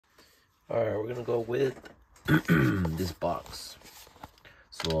Alright, we're gonna go with this box.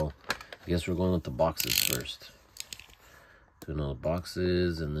 So, I guess we're going with the boxes first. Doing all the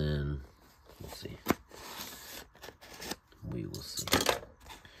boxes, and then, we'll see. We will see.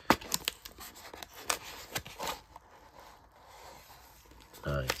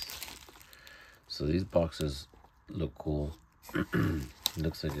 Nice. So these boxes look cool.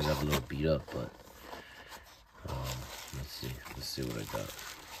 Looks like they got a little beat up, but let's see. Let's see what I got.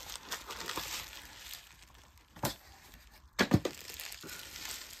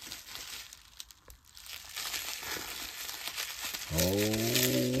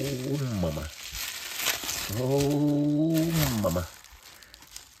 Oh, mama. Oh, mama.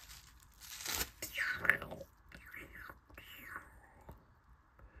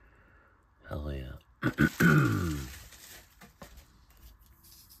 Hell yeah.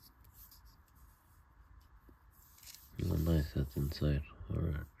 Oh, nice, that's inside.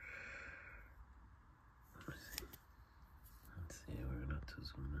 Alright. Let's see, we're gonna have to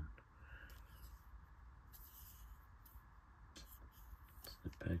zoom in.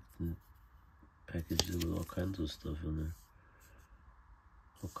 Packaged it with all kinds of stuff in there.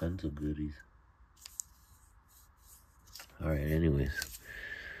 All kinds of goodies. Alright, anyways.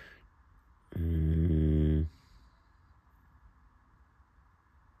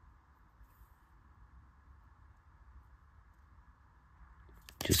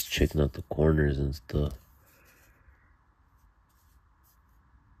 Just checking out the corners and stuff.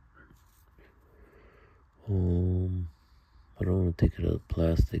 I don't want to take it out of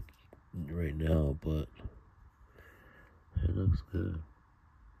plastic right now, but it looks good.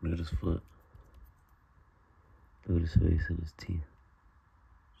 Look at his foot. Look at his face and his teeth.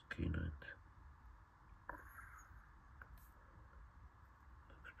 His canines.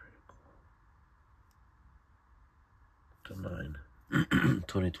 Looks pretty cool. It's a 9.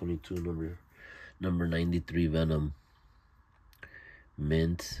 2022 number 93 Venom.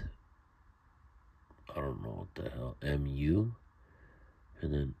 Mint. I don't know what the hell. MU.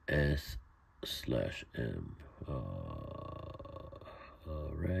 And then S/M.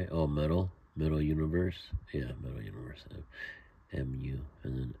 Right? Oh, Metal Universe. Yeah, Metal Universe. MU.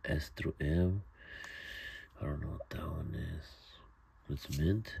 And then S through M. I don't know what that one is. It's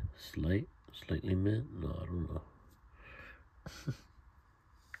mint? Slightly mint? No, I don't know.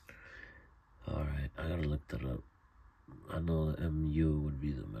 Alright, I gotta look that up. I know the MU would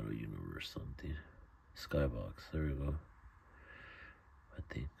be the Metal Universe something. Skybox, there we go. I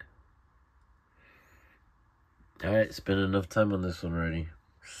think. Alright, spent enough time on this one already.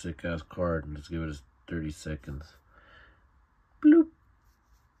 Sick ass card. Let's give it 30 seconds. Bloop.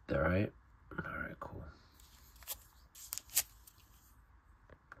 Alright? Alright, cool.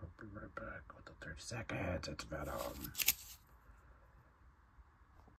 I'll be right back with the 30 seconds. It's Venom.